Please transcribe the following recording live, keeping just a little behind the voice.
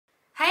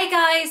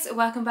guys,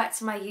 welcome back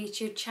to my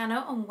YouTube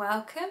channel and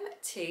welcome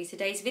to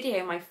today's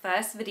video, my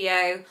first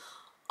video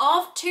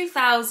of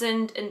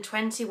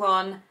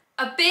 2021.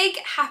 A big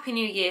happy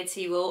new year to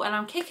you all, and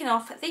I'm kicking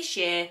off this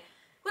year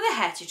with a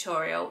hair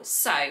tutorial.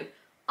 So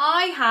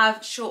I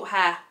have short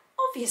hair,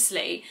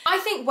 obviously. I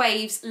think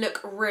waves look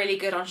really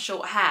good on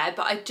short hair,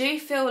 but I do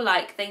feel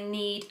like they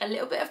need a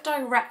little bit of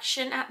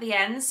direction at the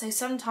end. So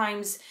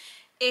sometimes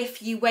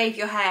if you wave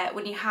your hair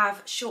when you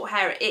have short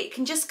hair, it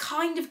can just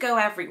kind of go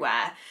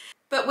everywhere.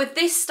 But with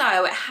this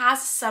style, it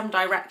has some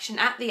direction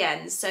at the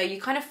end. So you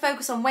kind of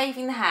focus on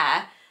waving the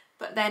hair,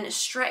 but then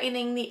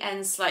straightening the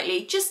end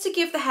slightly, just to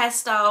give the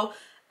hairstyle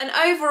an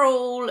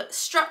overall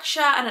structure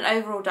and an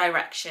overall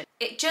direction.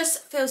 It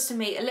just feels to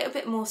me a little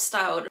bit more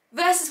styled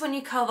versus when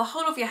you curl the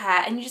whole of your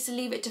hair and you just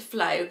leave it to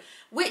flow,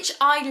 which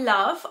I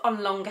love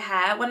on longer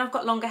hair. When I've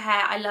got longer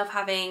hair, I love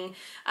having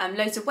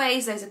loads of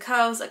waves, loads of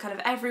curls that are kind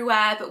of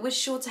everywhere, but with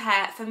shorter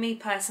hair, for me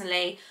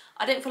personally,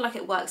 I don't feel like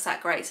it works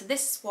that great. So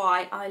this is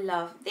why I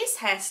love this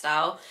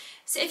hairstyle.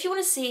 So if you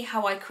want to see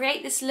how I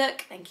create this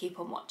look, then keep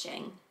on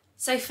watching.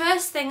 So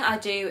first thing I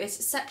do is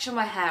section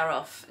my hair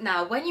off.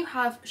 Now, when you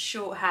have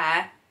short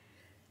hair,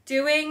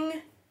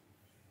 doing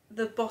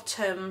the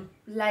bottom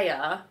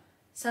layer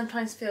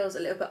sometimes feels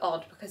a little bit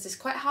odd because it's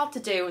quite hard to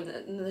do,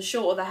 and the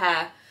shorter the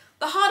hair,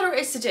 the harder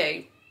it is to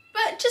do.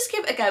 But just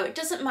give it a go. It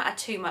doesn't matter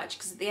too much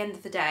because at the end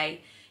of the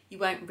day, you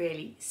won't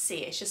really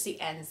see it. It's just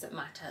the ends that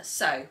matter.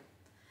 So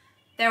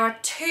there are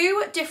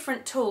two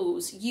different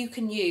tools you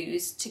can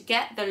use to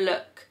get the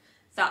look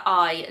that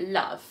I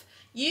love.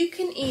 You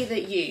can either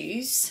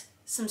use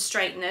some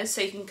straighteners,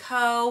 so you can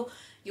curl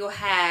your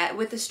hair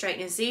with the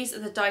straighteners. These are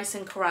the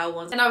Dyson Corral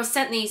ones, and I was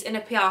sent these in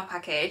a PR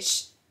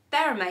package.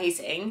 They're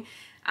amazing,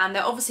 and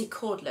they're obviously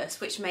cordless,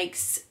 which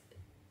makes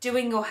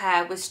doing your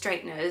hair with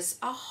straighteners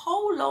a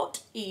whole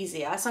lot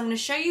easier. So I'm going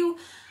to show you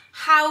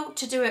how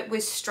to do it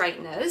with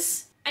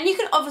straighteners, and you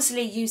can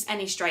obviously use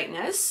any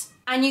straighteners.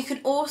 And you can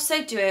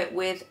also do it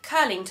with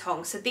curling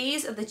tongs. So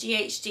these are the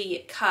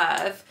GHD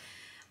Curve.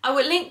 I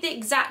will link the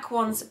exact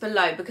ones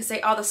below because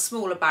they are the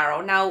smaller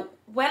barrel. Now,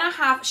 when I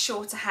have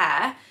shorter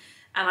hair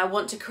and I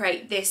want to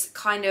create this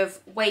kind of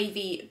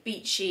wavy,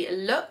 beachy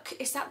look,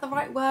 is that the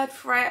right word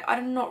for it?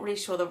 I'm not really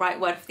sure the right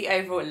word for the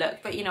overall look,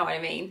 but you know what I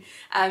mean.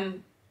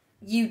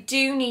 You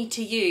do need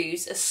to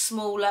use a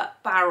smaller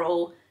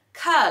barrel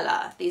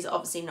curler. These are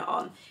obviously not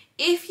on.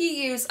 If you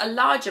use a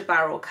larger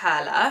barrel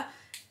curler,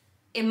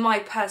 in my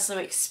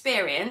personal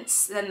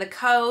experience, then the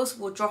curls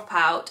will drop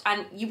out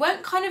and you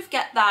won't kind of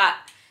get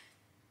that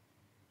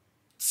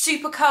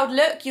super curled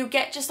look. You'll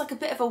get just like a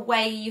bit of a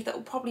wave that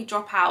will probably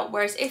drop out.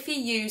 Whereas if you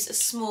use a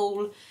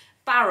small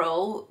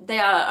barrel, they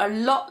are a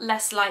lot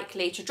less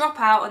likely to drop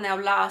out and they'll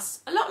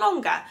last a lot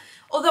longer.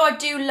 Although I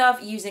do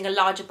love using a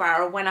larger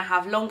barrel when I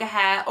have longer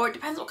hair, or it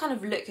depends what kind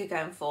of look you're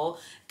going for.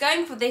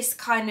 Going for this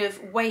kind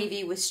of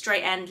wavy with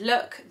straight end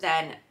look,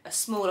 then a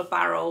smaller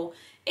barrel.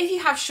 If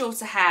you have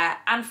shorter hair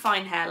and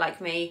fine hair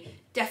like me,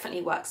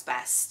 definitely works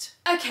best.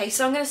 Okay,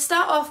 so I'm going to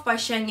start off by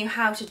showing you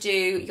how to do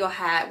your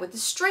hair with the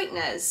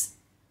straighteners.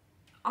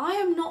 I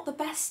am not the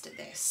best at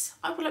this,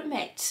 I will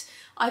admit.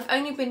 I've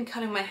only been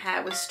curling my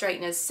hair with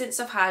straighteners since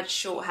I've had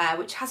short hair,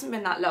 which hasn't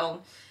been that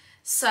long.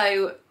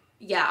 So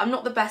yeah, I'm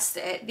not the best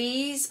at it.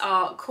 These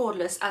are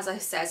cordless, as I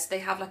said, so they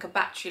have like a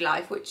battery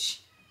life,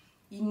 which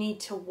you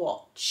need to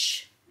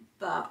watch.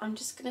 But I'm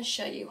just going to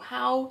show you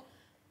how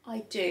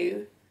I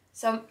do.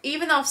 So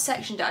even though I've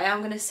sectioned it, I am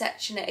going to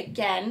section it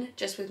again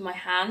just with my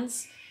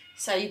hands.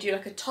 So you do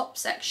like a top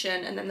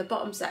section and then the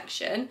bottom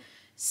section.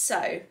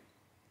 So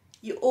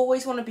you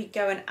always want to be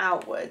going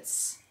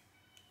outwards.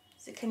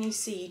 So can you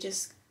see, you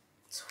just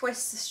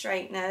twist the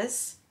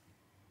straighteners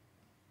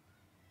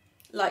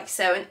like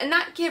so. And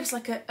that gives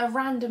like a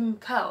random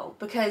curl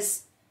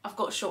because I've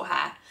got short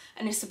hair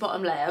and it's the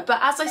bottom layer.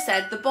 But as I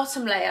said, the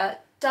bottom layer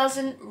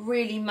doesn't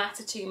really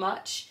matter too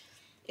much.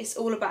 It's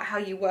all about how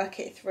you work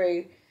it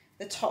through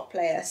the top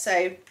layer.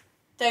 So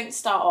don't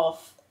start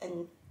off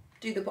and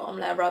do the bottom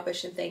layer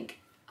rubbish and think,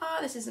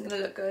 this isn't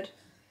going to look good,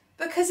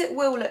 because it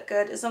will look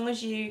good as long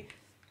as you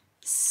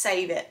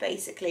save it,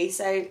 basically.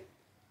 So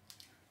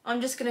I'm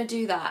just going to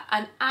do that,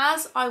 and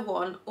as I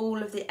want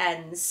all of the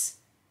ends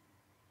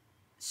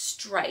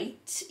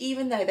straight,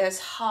 even though there's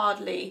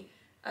hardly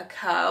a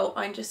curl,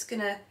 I'm just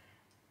going to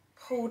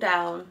pull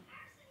down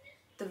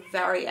the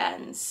very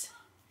ends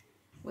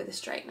with a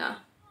straightener.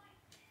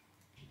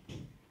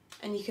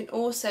 And you can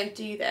also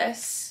do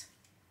this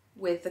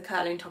with the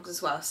curling tongs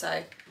as well.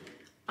 So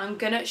I'm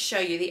going to show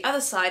you the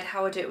other side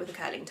how I do it with the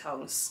curling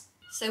tongs.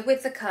 So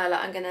with the curler,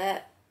 I'm going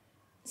to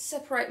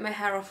separate my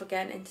hair off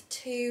again into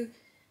two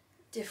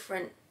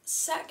different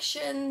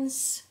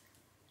sections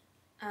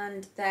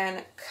and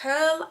then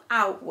curl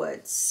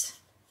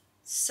outwards.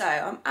 So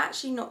I'm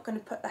actually not going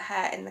to put the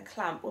hair in the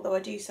clamp, although I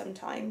do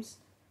sometimes.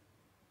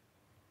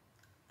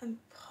 And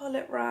pull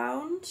it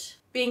round.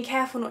 Being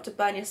careful not to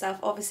burn yourself,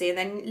 obviously, and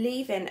then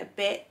leaving a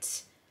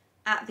bit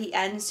at the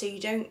end so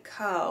you don't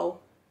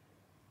curl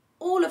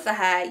all of the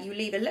hair. You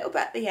leave a little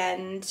bit at the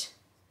end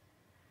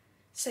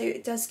so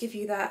it does give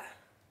you that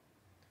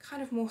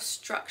kind of more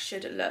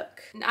structured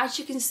look. And as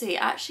you can see,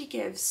 it actually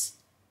gives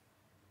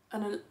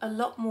a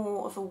lot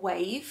more of a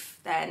wave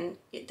than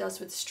it does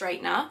with the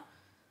straightener.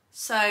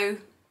 So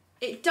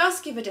it does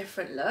give a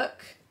different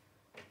look.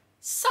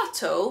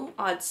 Subtle,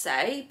 I'd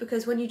say,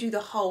 because when you do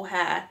the whole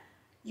hair,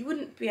 you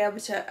wouldn't be able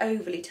to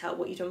overly tell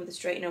what you've done with the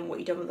straightener and what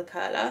you've done with the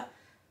curler.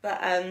 But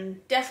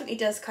definitely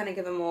does kind of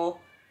give a more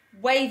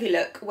wavy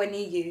look when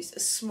you use a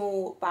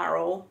small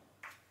barrel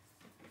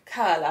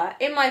curler.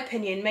 In my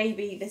opinion,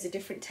 maybe there's a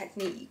different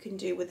technique you can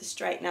do with the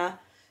straightener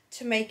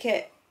to make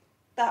it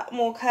that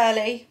more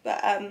curly,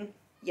 but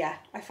yeah,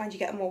 I find you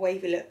get a more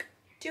wavy look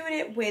doing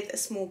it with a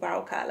small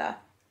barrel curler.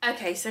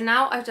 Okay, so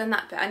now I've done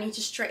that bit, I need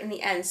to straighten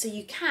the ends. So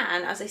you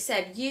can, as I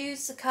said,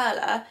 use the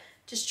curler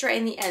to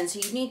straighten the ends. So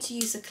you need to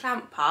use the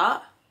clamp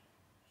part,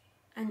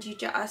 and you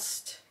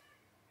just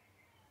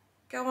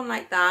go on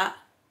like that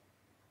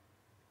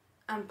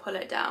and pull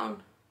it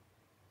down,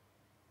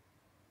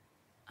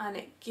 and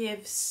it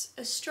gives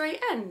a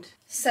straight end.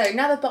 So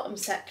now the bottom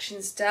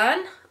section's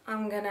done,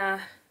 I'm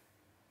gonna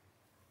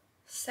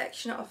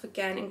section it off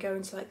again and go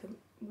into like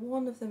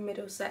one of the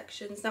middle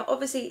sections. Now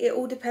obviously it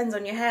all depends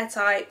on your hair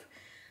type,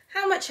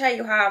 how much hair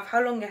you have,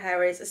 how long your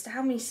hair is, as to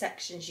how many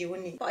sections you will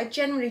need. But I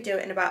generally do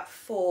it in about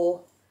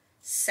 4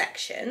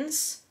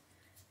 sections.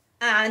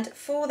 And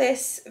for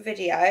this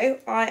video,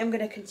 I am going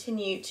to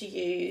continue to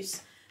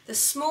use the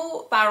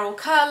small barrel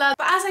curler.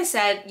 But as I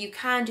said, you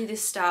can do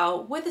this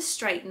style with a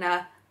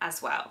straightener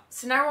as well.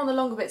 So now we're on the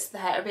longer bits of the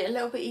hair, it'll be a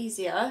little bit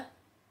easier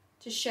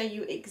to show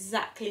you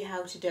exactly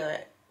how to do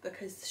it,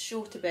 because the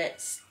shorter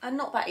bits are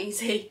not that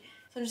easy.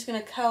 So I'm just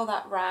going to curl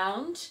that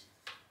round,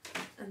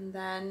 and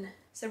then,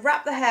 so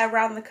wrap the hair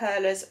around the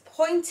curlers,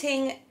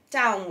 pointing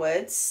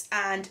downwards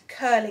and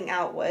curling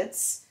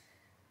outwards.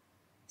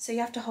 So you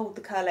have to hold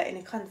the curler in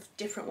a kind of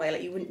different way,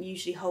 like you wouldn't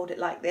usually hold it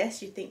like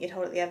this, you'd think you'd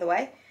hold it the other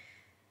way.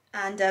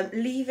 And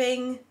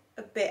leaving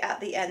a bit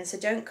at the end, so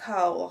don't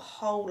curl a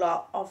whole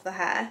lot of the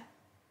hair.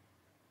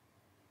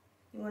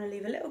 You want to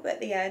leave a little bit at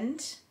the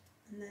end,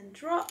 and then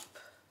drop.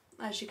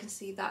 As you can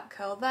see, that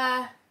curl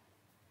there.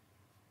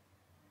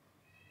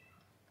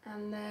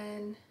 And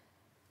then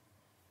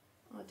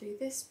I'll do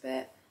this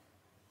bit.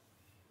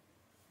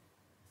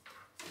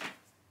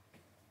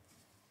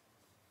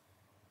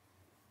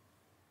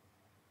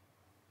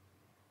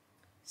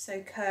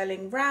 So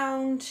curling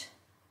round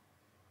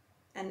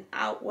and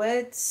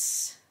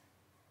outwards,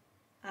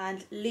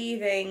 and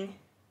leaving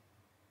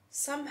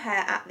some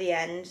hair at the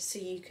end so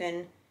you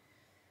can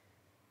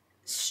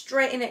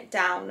straighten it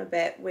down a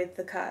bit with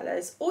the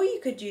curlers, or you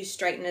could use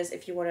straighteners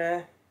if you want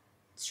to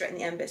straighten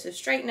the end bits with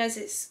straighteners.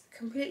 It's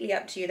completely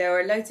up to you. There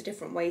are loads of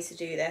different ways to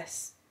do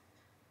this.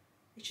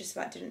 It's just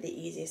about doing it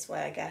the easiest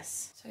way, I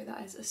guess. So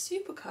that is a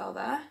super curl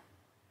there.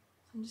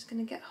 I'm just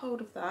going to get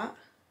hold of that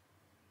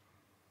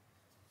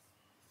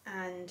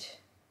and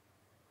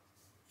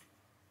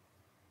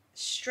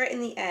straighten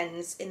the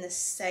ends in the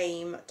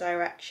same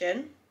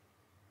direction,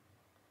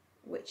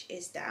 which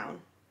is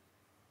down.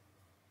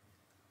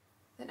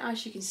 Then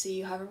as you can see,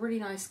 you have a really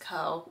nice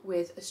curl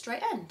with a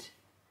straight end.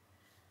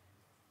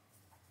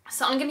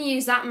 So I'm going to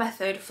use that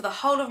method for the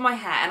whole of my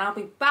hair, and I'll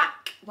be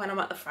back when I'm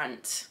at the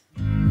front.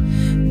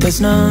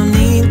 There's no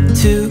need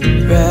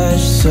to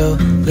rush, so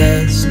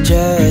let's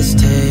just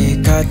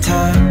take our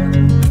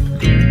time.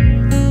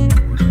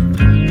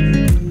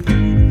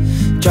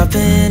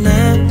 Dropping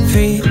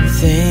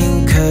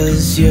everything,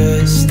 'cause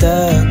you're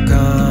stuck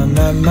on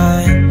my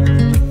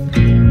mind.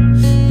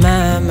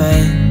 My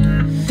mind.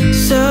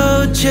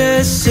 So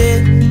just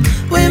sit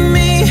with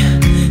me,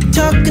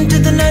 talking to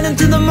the night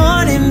until the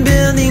morning,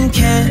 building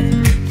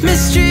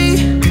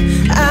chemistry.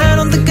 I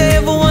don't think I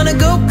ever wanna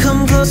go,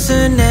 come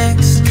closer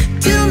next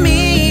to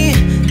me.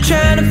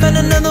 Trying to find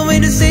another way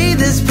to say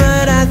this,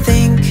 but I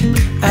think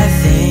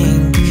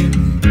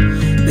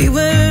we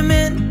were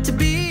meant to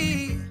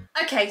be.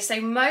 Okay, so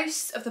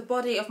most of the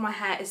body of my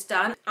hair is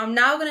done. I'm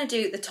now going to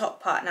do the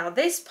top part. Now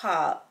this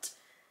part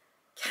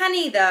can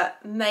either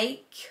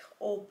make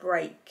or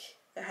break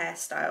the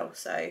hairstyle.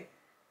 So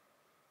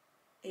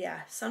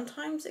yeah,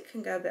 sometimes it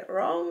can go a bit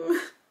wrong.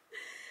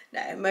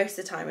 No, most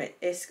of the time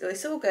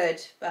it's all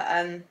good,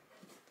 but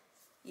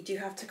you do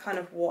have to kind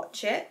of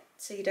watch it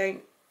so you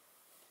don't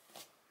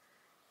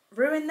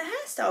ruin the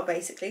hairstyle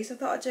basically. So I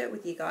thought I'd do it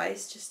with you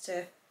guys just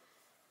to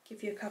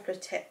give you a couple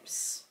of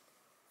tips.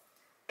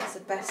 That's the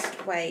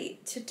best way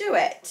to do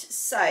it.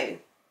 So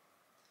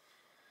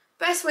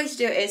best way to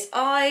do it is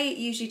I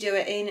usually do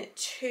it in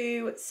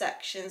 2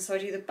 sections. So I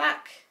do the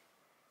back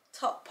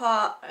top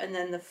part and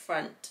then the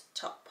front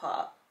top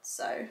part.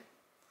 So I'm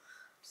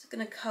just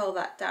going to curl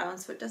that down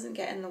so it doesn't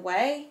get in the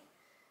way.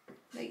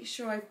 Make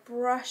sure I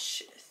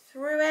brush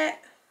through it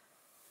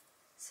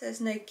so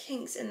there's no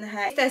kinks in the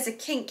hair. If there's a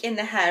kink in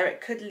the hair, it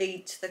could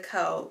lead to the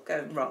curl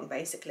going wrong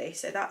basically.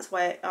 So that's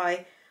why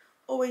I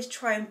always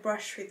try and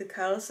brush through the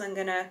curls. So I'm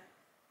going to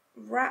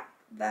wrap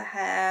the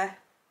hair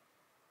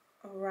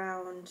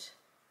around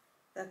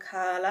the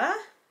curler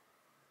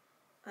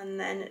and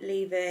then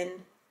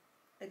leaving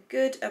a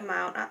good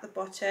amount at the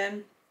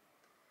bottom.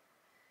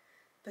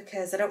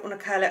 because I don't want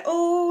to curl it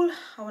all.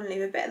 I want to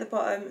leave a bit at the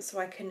bottom so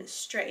I can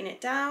straighten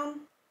it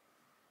down.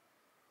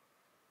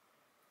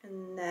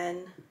 And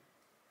then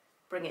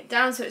bring it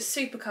down so it's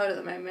super cold at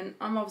the moment.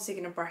 I'm obviously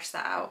going to brush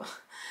that out,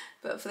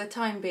 but for the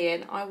time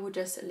being I will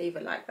just leave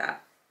it like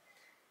that.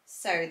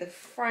 So the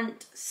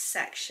front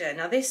section,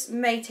 now this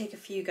may take a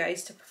few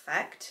goes to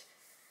perfect.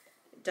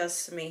 It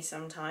does for me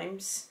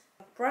sometimes.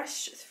 I'll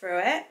brush through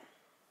it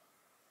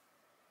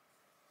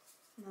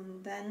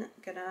and then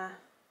gonna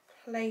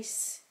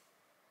place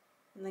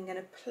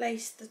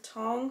the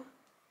tong,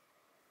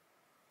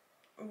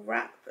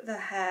 wrap the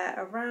hair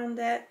around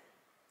it,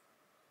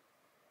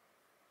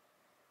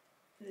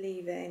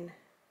 leaving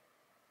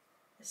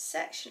a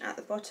section at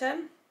the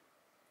bottom,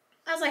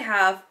 as I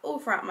have all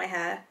throughout my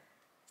hair.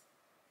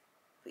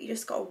 But you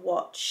just got to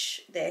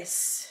watch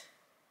this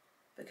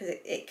because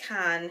it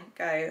can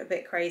go a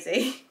bit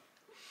crazy.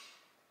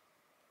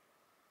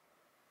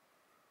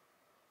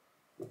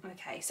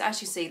 Okay, so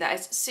as you see, that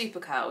is super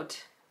curled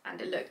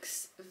and it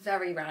looks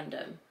very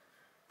random.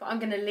 But I'm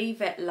going to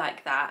leave it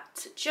like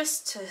that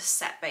just to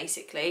set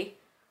basically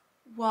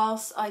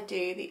whilst I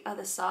do the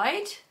other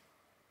side.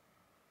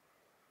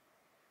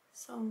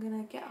 So I'm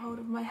going to get hold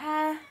of my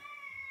hair.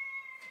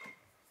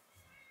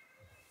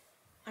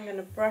 I'm going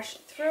to brush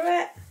through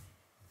it.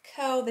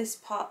 Curl this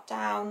part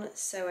down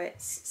so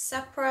it's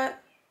separate.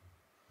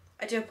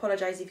 I do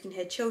apologise if you can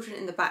hear children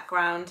in the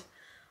background.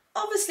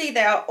 Obviously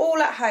they are all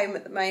at home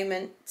at the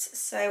moment,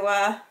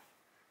 so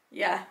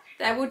yeah,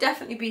 there will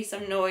definitely be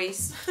some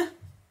noise.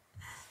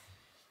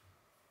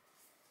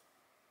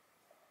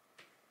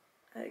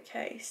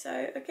 Okay,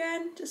 so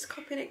again, just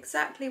copying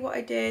exactly what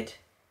I did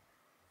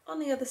on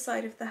the other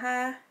side of the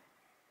hair,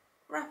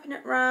 wrapping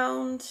it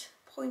round,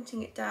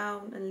 pointing it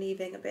down and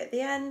leaving a bit at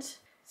the end.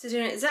 So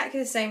doing exactly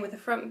the same with the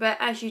front bit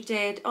as you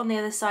did on the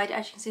other side.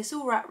 As you can see, it's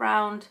all wrapped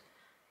round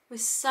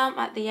with some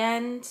at the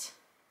end.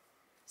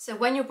 So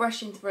when you're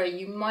brushing through,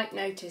 you might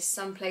notice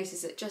some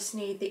places that just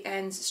need the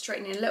ends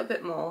straightening a little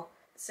bit more.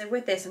 So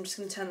with this, I'm just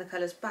going to turn the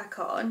colours back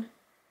on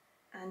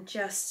and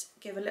just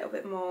give a little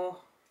bit more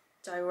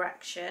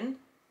direction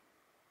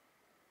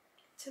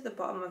to the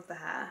bottom of the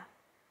hair.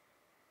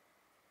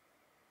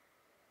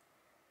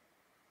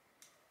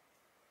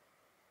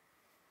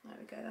 There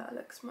we go, that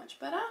looks much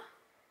better.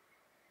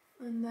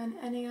 And then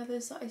any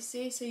others that I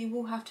see, so you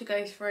will have to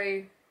go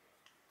through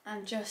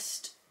and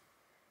just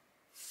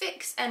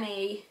fix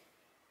any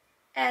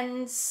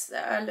ends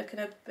that are looking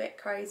a bit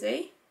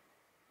crazy.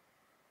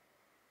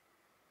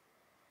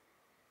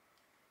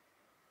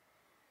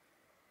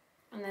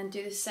 And then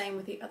do the same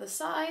with the other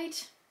side.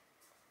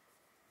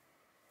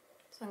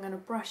 So I'm going to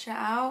brush it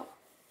out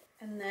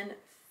and then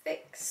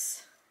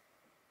fix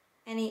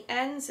any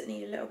ends that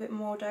need a little bit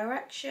more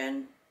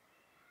direction.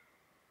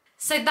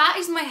 So that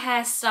is my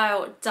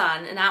hairstyle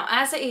done. Now,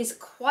 as it is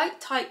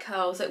quite tight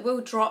curls, it will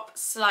drop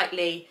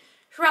slightly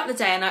throughout the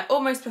day, and I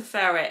almost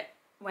prefer it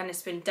when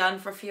it's been done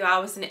for a few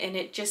hours and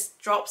it just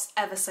drops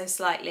ever so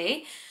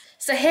slightly.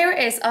 So here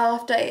it is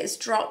after it's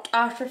dropped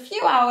after a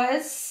few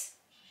hours,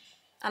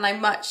 and I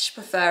much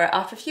prefer it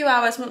after a few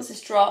hours once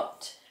it's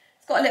dropped.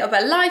 It's got a little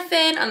bit of life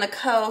in and the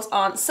curls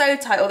aren't so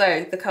tight,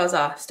 although the curls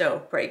are still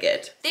pretty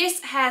good.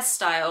 This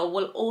hairstyle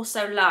will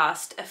also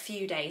last a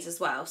few days as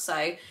well.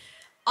 So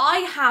I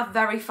have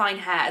very fine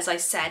hair, as I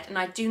said, and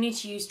I do need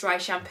to use dry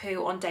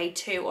shampoo on day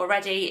 2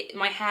 already.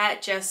 My hair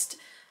just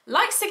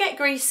likes to get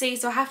greasy,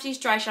 so I have to use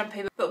dry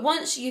shampoo. But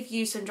once you've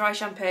used some dry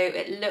shampoo,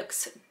 it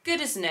looks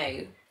good as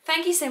new.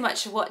 Thank you so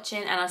much for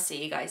watching, and I'll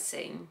see you guys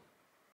soon.